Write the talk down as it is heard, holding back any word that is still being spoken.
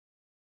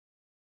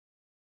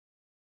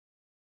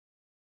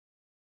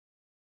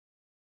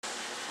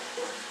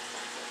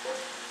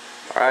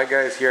Alright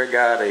guys, here I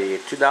got a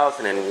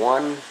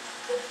 2001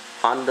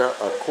 Honda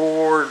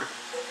Accord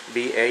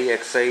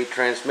BAXA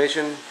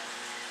transmission,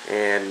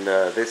 and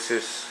this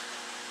is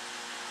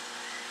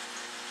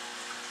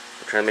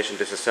the transmission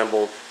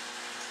disassembled,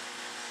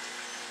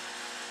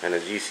 and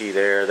as you see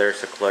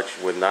there's a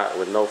clutch with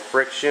no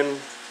friction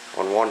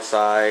on one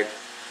side,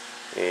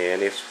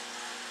 and it's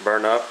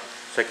burned up,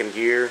 second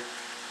gear,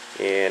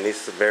 and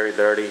it's very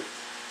dirty.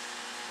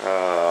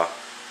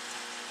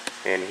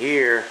 And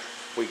here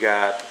we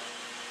got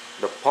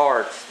the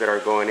parts that are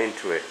going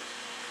into it,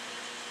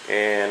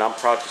 and I'm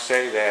proud to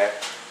say that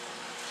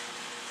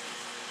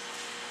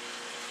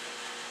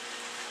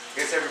I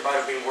guess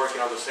everybody's been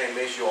working on the same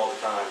issue all the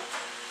time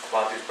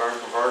about these burn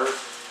converters.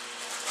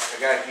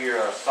 I got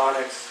here a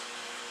sonnax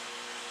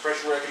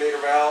pressure regulator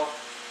valve,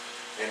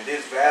 and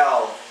this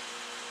valve,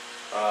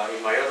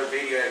 in my other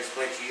video I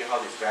explained to you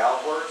how this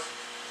valve works,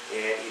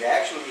 and it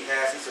actually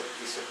has, it's a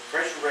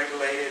pressure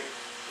regulated,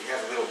 it has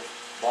a little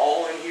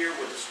ball in here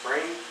with a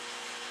spring.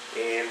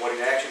 And what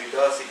it actually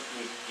does, it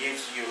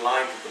gives you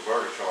line to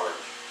converter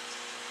charge.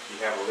 You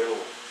have a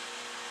little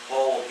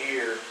hole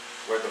here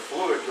where the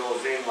fluid goes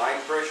in, line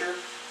pressure,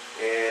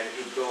 and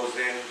it goes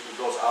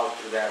out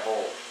through that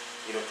hole,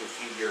 you know, to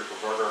feed your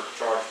converter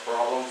charge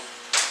problems.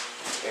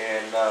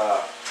 And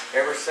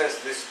ever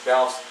since this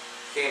valve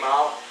came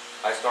out,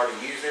 I started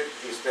using it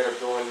instead of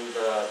drilling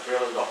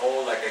the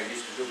hole like I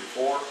used to do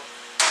before.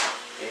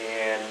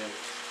 And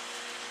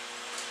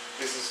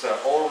this is the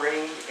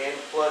O-ring end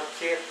plug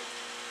kit.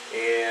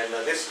 And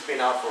this has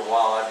been out for a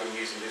while. I've been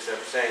using this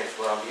ever since.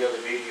 But on the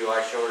other video, I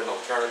showed an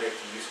alternative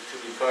to use a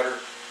tubing cutter,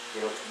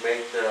 you know, to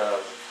make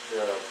the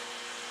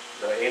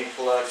end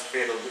plugs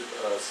fit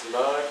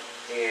snug,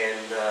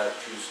 and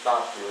to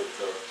stop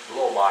the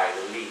blow-by,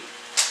 the leak.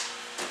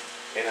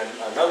 And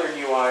another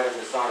new item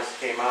that Sonnax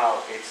came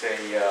out, it's a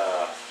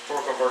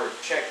torque converter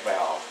check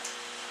valve.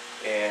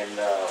 And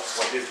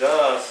what this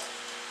does,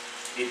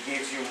 it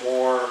gives you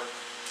more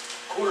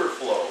cooler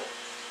flow.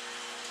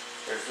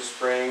 There's the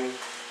spring.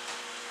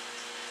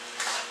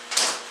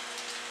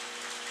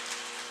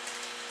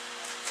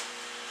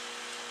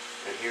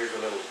 And here's a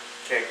little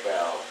check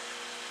valve.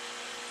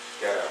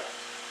 Got a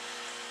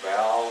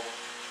valve,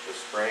 the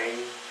spring,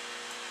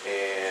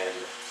 and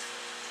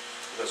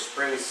the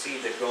spring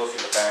seat that goes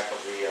in the back of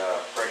the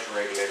pressure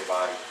regulator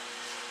body.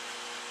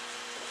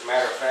 As a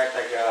matter of fact,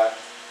 I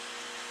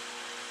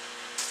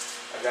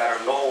got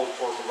an old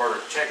torque converter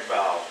check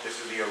valve.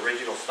 This is the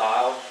original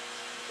style,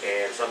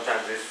 and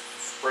sometimes this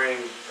spring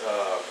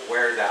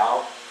wears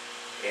out,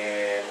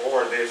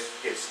 or this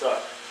gets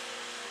stuck.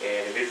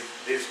 And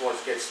if this one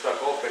gets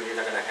stuck open, you're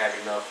not going to have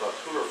enough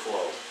cooler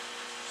flow.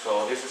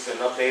 So this is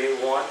an updated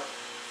one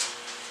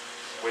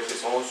with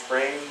its own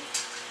spring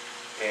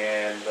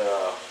and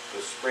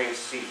the spring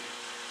seat.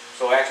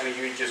 So actually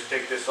you just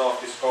take this off,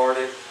 discard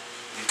it.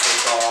 You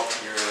take off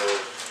your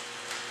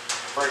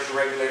pressure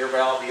regulator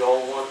valve, the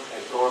old one,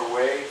 and throw it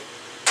away.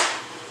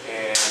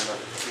 And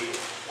the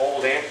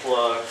old end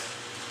plugs,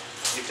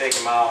 you take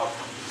them out,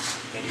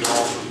 and you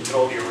also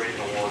throw the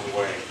original one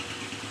away.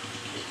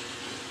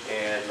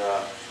 And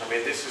I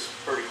mean, this is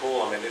pretty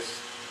cool. I mean, this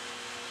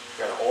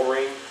got an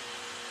O-ring,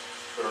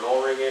 put an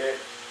O-ring in it,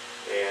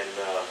 and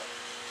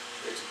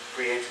it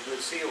creates a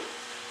good seal.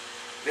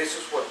 This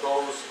is what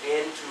goes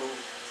into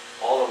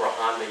all of our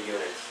Honda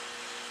units.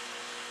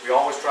 We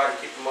always try to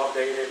keep them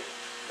updated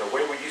the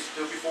way we used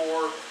to do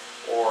before,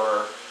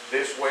 or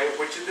this way,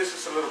 which this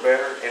is a little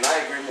better. And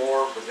I agree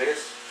more with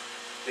this,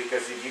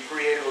 because if you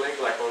create a leak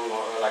like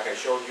I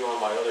showed you on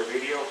my other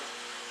video,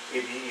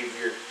 if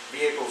your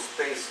vehicle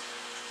stays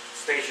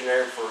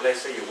stationary for,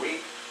 let's say, a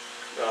week,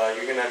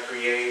 you're going to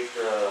create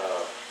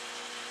the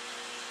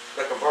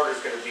converter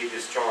is going to be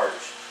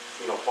discharged,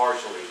 you know,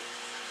 partially.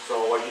 So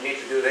what you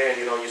need to do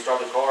then, you know, you start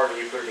the car and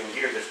you put it in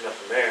gear, there's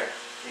nothing there.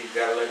 You've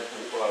got to let it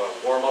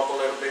warm up a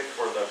little bit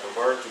for the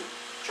converter to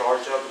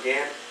charge up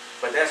again.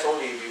 But that's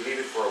only if you leave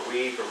it for a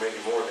week or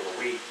maybe more than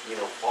a week, you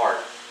know,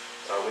 apart,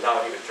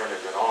 without even turning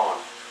it on.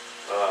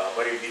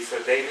 But if it's a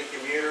daily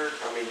commuter,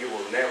 I mean, you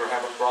will never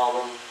have a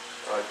problem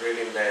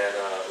drilling that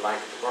line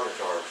to converter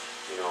charge,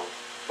 you know.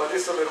 But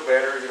it's a little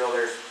better, you know.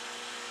 There's,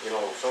 you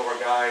know, some of our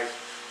guys,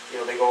 you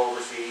know, they go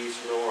overseas,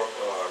 you know,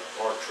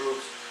 our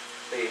troops,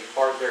 they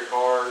park their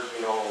cars,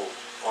 you know,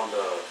 on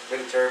the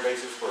military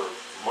bases for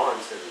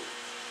months, and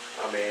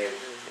I mean,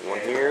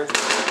 here,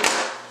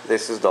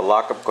 this is the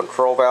lockup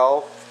control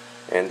valve,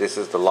 and this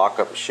is the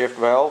lockup shift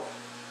valve.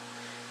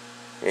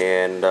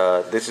 And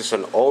this is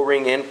an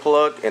O-ring end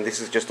plug, and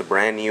this is just a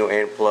brand new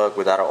end plug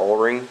without an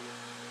O-ring.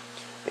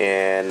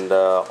 And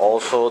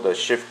also the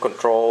shift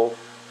valve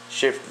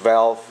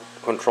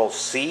control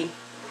C,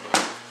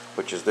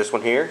 which is this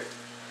one here.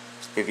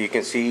 If you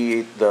can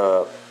see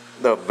the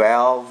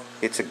valve,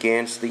 it's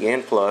against the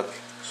end plug.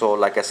 So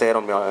like I said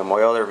on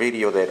my other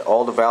video, that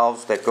all the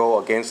valves that go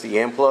against the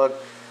end plug,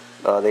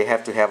 they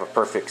have to have a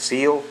perfect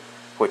seal,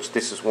 which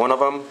this is one of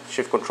them.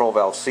 Shift control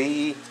valve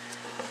C,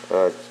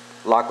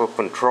 lockup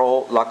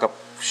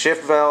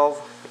shift valve,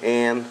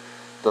 and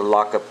the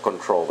lockup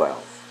control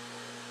valve.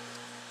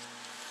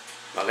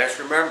 Now let's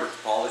remember to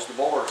polish the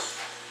bores.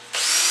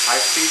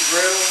 High-speed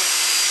drill,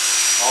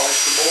 polish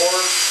the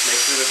bores,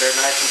 make sure that they're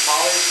nice and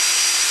polished.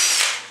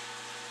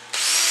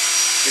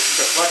 This is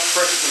the clutch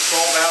pressure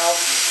control valve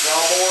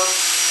bore,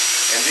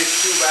 and these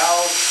two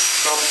valves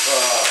come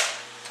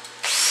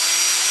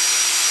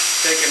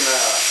taking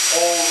the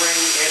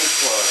O-ring end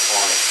plug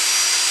on it.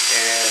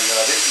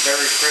 And this is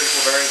very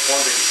critical, very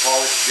important that you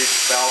polish these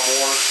valve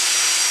bores.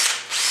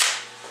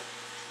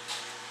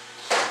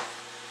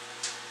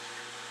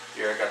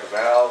 Here I got the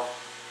valve.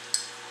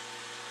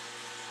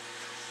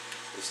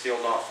 It's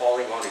still not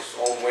falling on its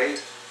own weight.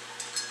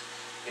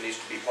 It needs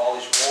to be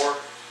polished more.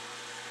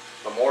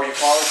 The more you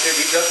polish it,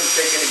 it doesn't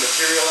take any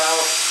material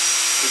out.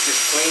 It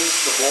just cleans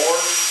the bore.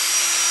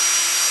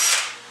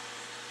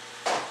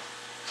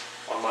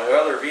 On my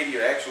other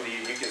video, actually,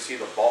 you can see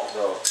the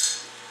valves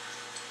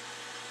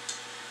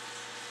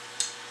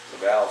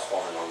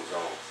falling on its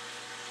own.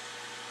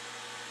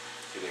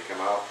 See they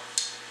come out?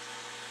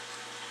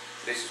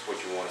 This is what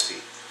you want to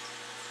see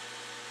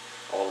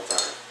all the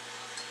time.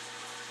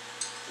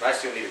 And I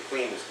still need to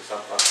clean this because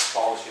I'm not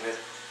polishing it.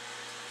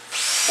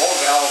 Both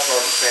valves are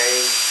the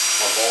same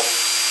on both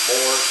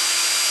bores.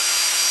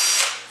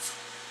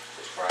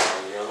 Let's try it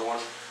on the other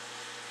one.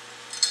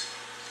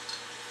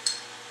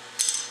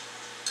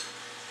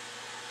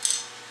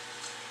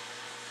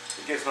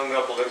 It gets hung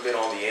up a little bit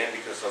on the end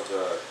because of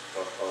the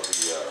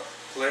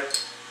clip.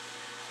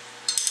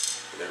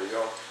 There we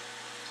go.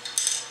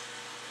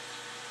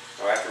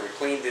 Now after we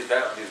clean this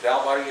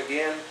valve body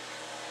again,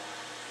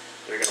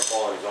 they're going to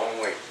fall on its own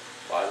weight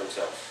by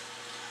themselves.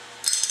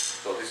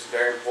 So this is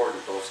very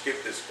important. Don't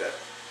skip this step.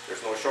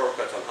 There's no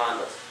shortcuts on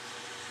Hondas.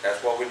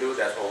 That's what we do.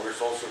 That's why we're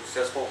so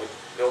successful with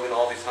building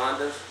all these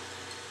Hondas.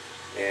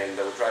 And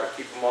we try to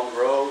keep them on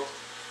the road.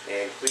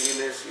 And cleaning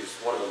this is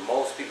one of the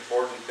most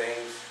important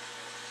things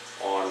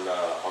on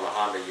a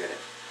Honda unit.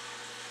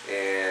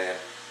 And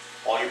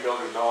all your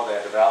builders know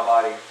that the valve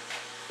body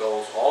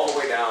goes all the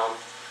way down.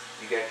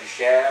 You got your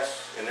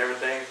shafts and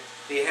everything.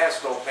 It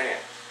has no pan,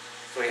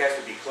 so it has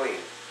to be clean.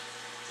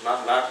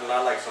 Not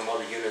like some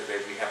other units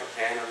that we have a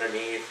pan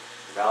underneath.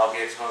 The valve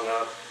gets hung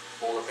up.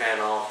 Pull the pan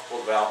off. Pull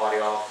the valve body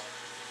off.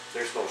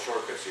 There's no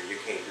shortcuts here. You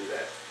can't do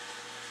that.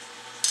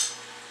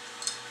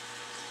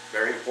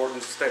 Very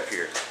important step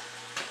here.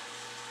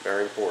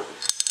 Very important.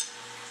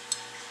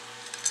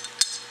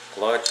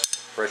 Clutch,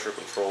 pressure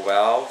control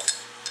valve.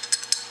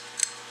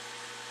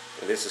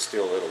 And this is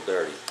still a little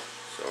dirty,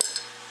 so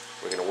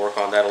we're going to work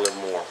on that a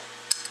little more.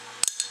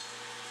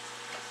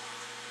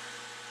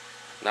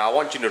 Now I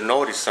want you to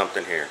notice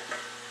something here.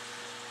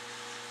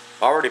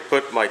 I already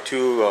put my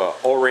two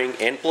O-ring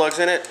end plugs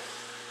in it,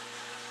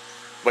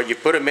 but you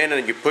put them in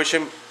and you push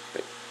them,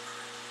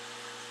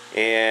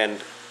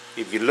 and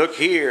if you look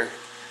here,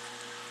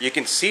 you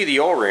can see the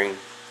O-ring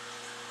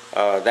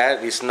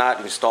that is not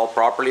installed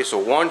properly. So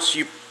once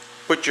you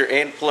put your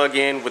end plug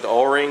in with the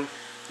O-ring,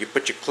 you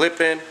put your clip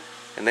in,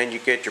 and then you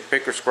get your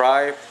picker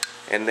scribe,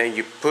 and then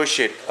you push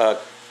it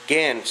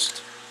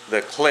against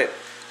the clip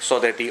so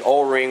that the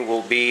O-ring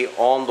will be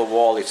on the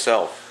wall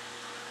itself.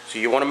 So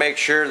you want to make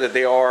sure that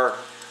they are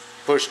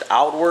pushed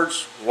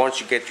outwards once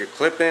you get your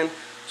clip in,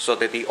 so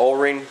that the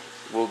O-ring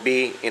will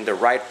be in the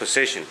right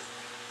position.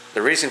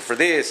 The reason for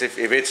this, if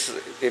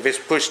it's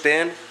pushed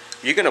in,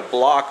 you're going to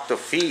block the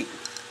feed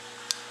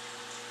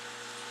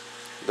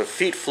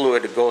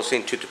fluid that goes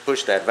into to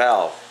push that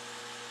valve.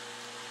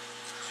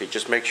 So you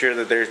just make sure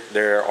that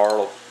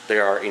they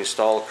are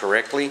installed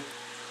correctly,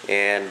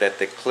 and that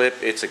the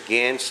clip it's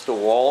against the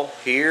wall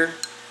here,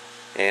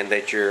 and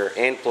that your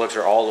end plugs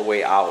are all the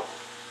way out,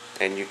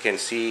 and you can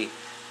see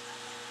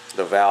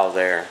the valve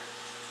there.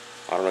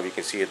 I don't know if you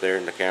can see it there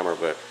in the camera,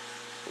 but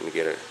let me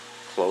get it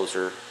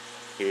closer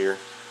here.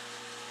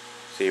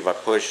 See, if I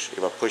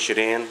push it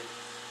in,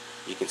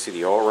 you can see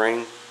the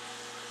O-ring,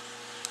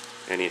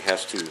 and it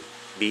has to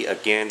be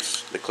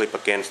against the clip,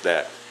 against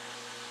that.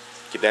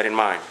 Keep that in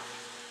mind.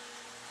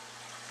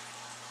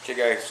 Okay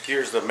guys,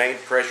 here's the main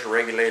pressure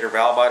regulator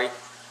valve body,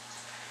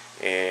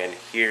 and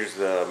here's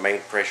the main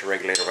pressure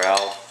regulator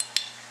valve.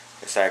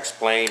 As I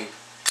explained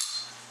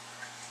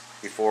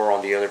before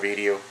on the other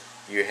video,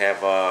 you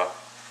have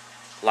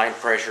line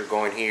pressure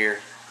going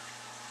here,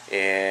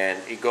 and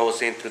it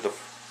goes into the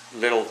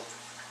little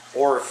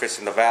orifice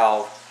in the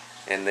valve,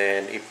 and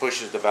then it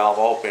pushes the valve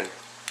open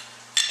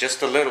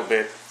just a little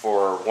bit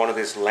for one of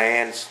these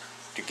lands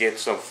to get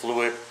some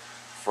fluid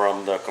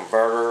from the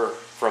converter,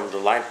 from the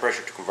line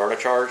pressure to converter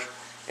charge,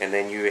 and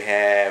then you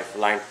have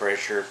line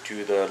pressure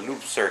to the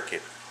loop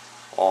circuit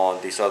on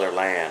this other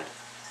land.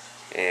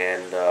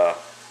 And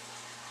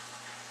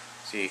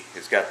see,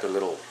 it's got the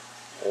little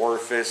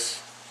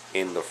orifice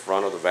in the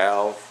front of the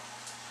valve.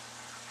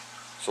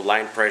 So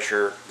line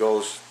pressure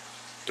goes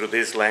through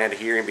this land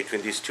here, in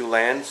between these two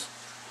lands.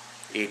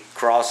 It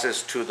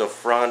crosses to the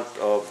front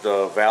of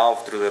the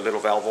valve through the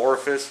little valve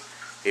orifice.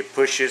 It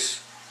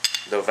pushes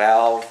the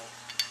valve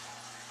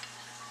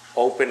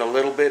open a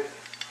little bit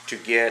to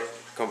get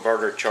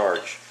converter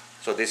charge.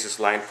 So this is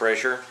line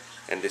pressure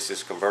and this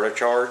is converter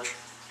charge.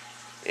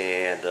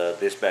 and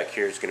this back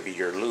here is going to be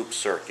your loop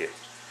circuit.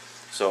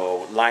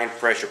 So line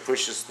pressure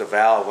pushes the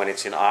valve when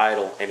it's in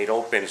idle, and it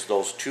opens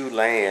those two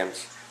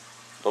lands,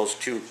 those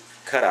two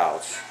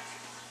cutouts.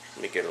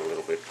 Let me get a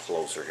little bit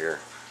closer here.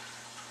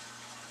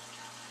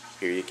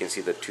 Here you can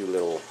see the two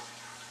little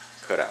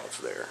cutouts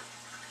there,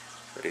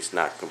 but it's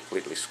not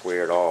completely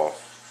squared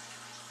off.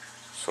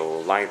 So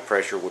line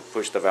pressure would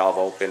push the valve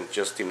open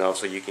just enough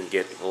so you can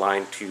get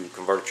line to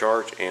converter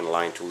charge and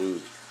line to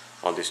lube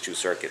on these two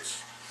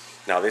circuits.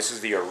 Now this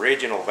is the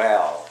original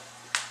valve.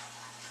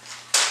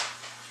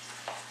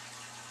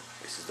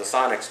 This is the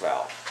sonnax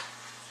valve.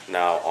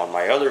 Now on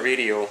my other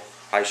video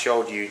I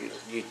showed you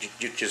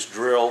just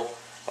drill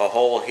a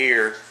hole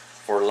here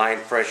for line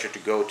pressure to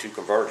go to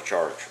converter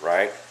charge,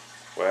 right?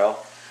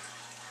 Well,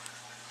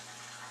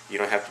 you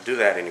don't have to do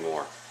that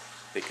anymore,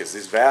 because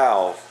this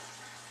valve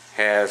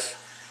has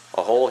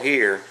a hole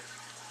here,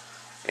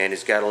 and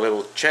it's got a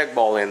little check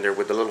ball in there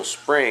with a little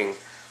spring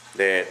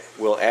that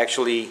will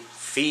actually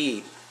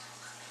feed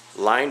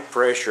line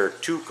pressure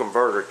to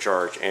converter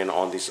charge. And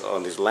on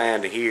this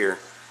land here,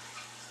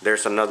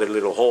 there's another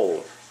little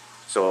hole.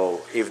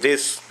 So if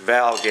this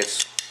valve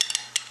gets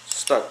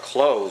stuck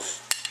closed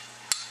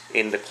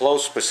in the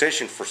closed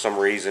position for some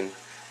reason,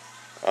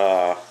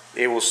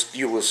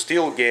 you will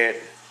still get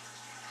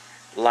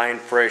line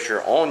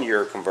pressure on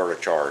your converter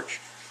charge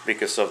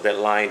because of that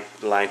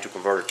line to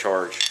converter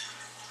charge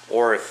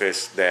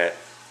orifice that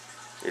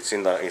it's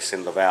in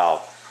the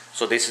valve.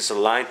 So this is a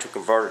line to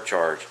converter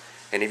charge.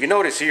 And if you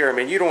notice here, I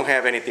mean, you don't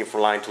have anything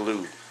for line to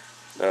lube.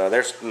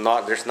 There's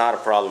not a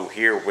problem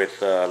here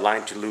with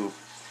line to lube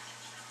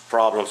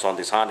problems on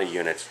these Honda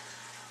units.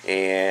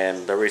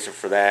 And the reason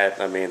for that,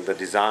 I mean, the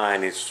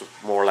design is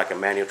more like a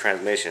manual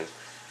transmission,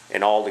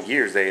 and all the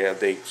gears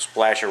they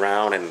splash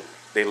around and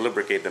they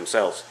lubricate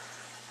themselves.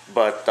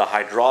 But the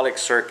hydraulic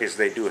circuits,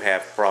 they do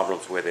have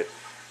problems with it,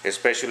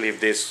 especially if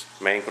this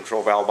main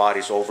control valve body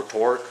is over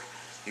torque.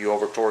 You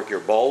over torque your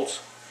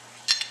bolts,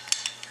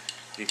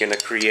 you're going to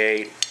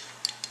create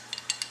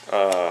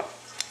a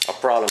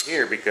problem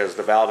here, because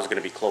the valve is going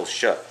to be closed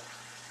shut,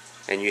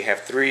 and you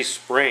have three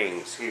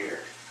springs here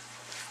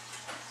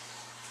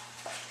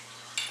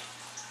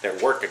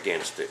that work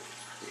against it.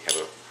 You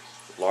have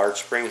a large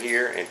spring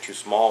here and two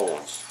small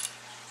ones.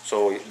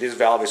 So this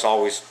valve is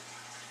always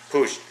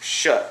pushed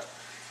shut.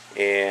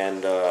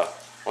 And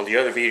on the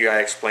other video I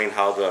explained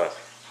how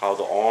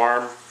the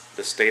arm,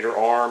 the stator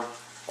arm,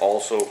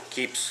 also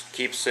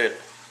keeps it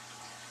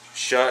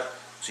shut,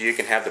 so you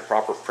can have the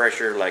proper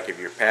pressure. Like if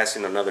you're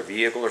passing another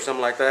vehicle or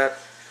something like that,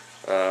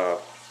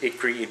 it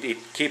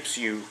keeps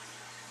you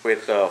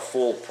with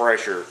full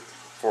pressure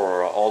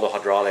for all the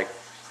hydraulic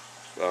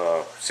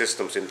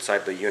systems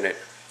inside the unit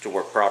to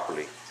work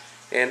properly.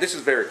 And this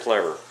is very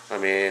clever. I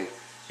mean,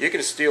 you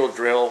can still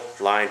drill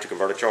line to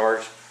converter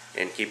charge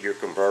and keep your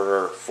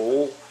converter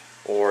full,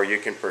 or you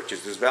can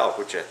purchase this valve,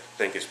 which I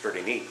think is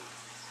pretty neat.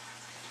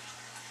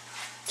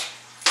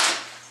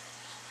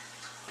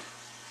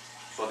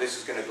 So this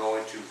is going to go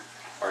into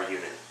our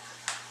unit.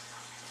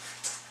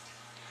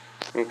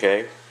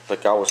 Okay,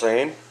 like I was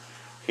saying,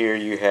 here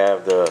you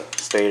have the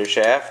stator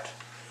shaft.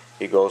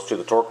 It goes to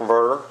the torque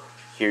converter.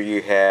 Here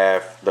you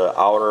have the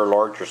outer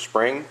larger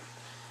spring,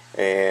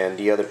 and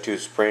the other two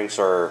springs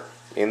are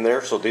in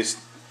there. So these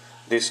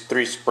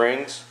three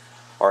springs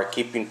are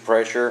keeping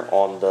pressure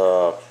on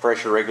the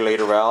pressure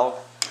regulator valve.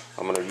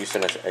 I'm going to use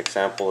an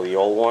example of the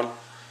old one.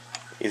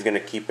 It's going to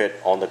keep it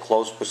on the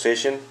closed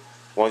position.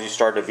 Once you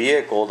start the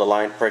vehicle, the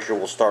line pressure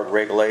will start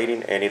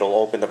regulating, and it'll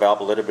open the valve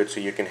a little bit so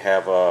you can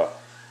have a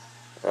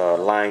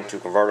line to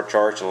converter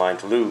charge and line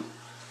to lube.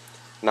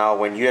 Now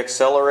when you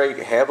accelerate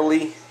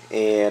heavily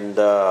and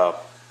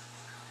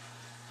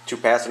to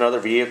pass another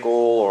vehicle,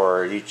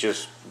 or you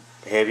just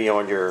heavy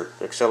on your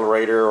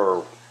accelerator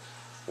or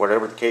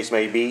whatever the case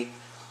may be,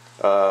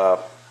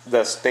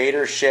 the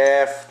stator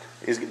shaft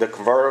is the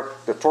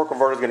torque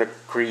converter is going to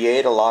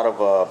create a lot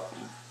of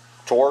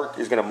torque.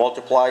 It's going to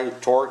multiply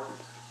torque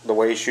the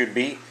way it should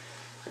be,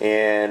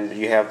 and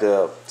you have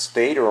the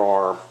stator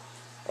arm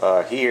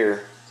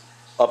here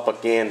up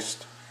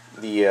against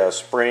the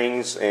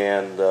springs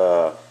and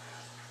the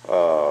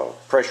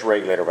pressure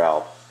regulator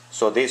valve.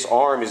 So this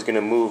arm is going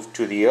to move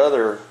to the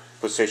other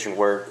position,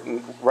 where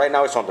right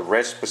now it's on the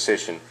rest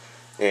position,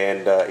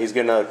 and it's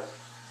going to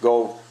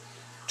go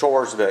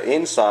towards the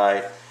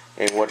inside,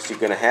 and what's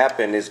going to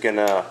happen is going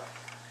to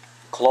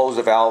close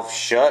the valve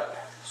shut.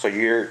 So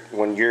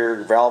when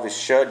your valve is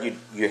shut,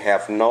 you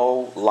have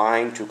no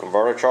line to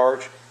converter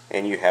charge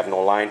and you have no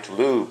line to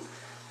lube.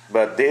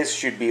 But this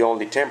should be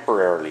only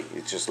temporarily.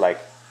 It's just like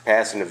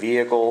passing a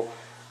vehicle.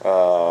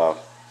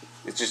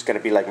 It's just going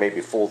to be like maybe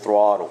full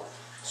throttle.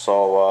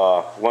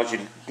 So once you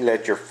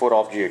let your foot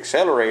off the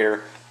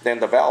accelerator,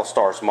 then the valve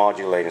starts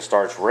modulating,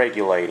 starts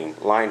regulating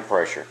line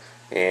pressure,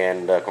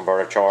 and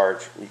converter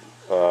charge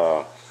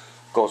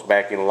goes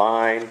back in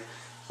line.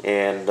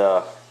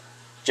 And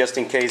just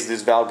in case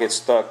this valve gets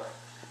stuck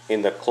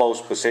in the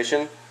closed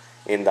position,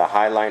 in the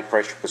high line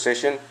pressure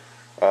position,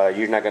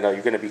 you're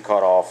gonna be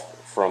cut off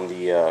from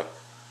the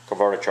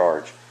converter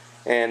charge.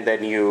 and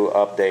then you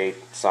update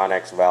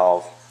sonnax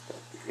valve.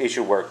 It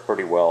should work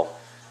pretty well,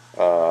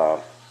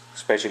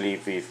 especially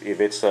if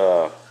it's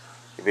a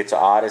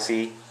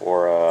Odyssey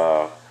or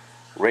a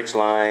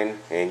Ridgeline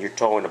and you're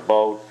towing a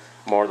boat.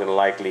 More than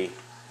likely,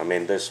 I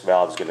mean, this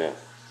valve is gonna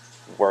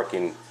work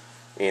in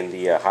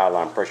the high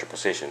line pressure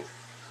position.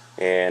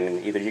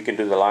 And either you can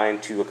do the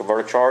line to a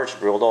converter charge,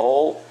 drill the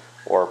hole,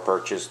 or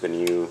purchase the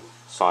new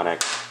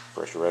sonnax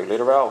pressure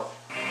regulator valve.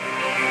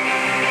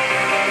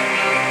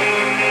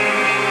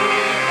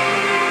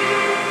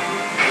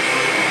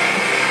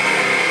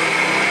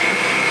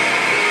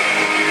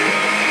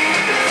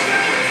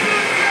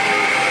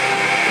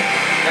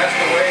 That's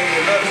the way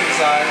it looks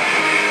inside,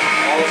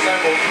 all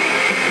assembled.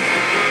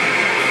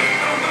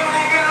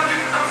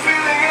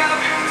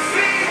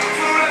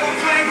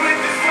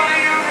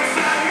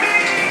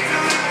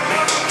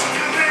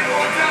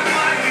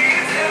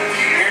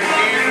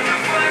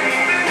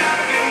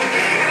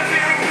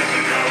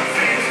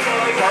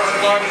 First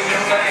clutch,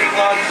 second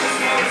clutch,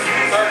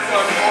 third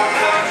clutch, fourth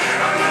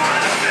clutch.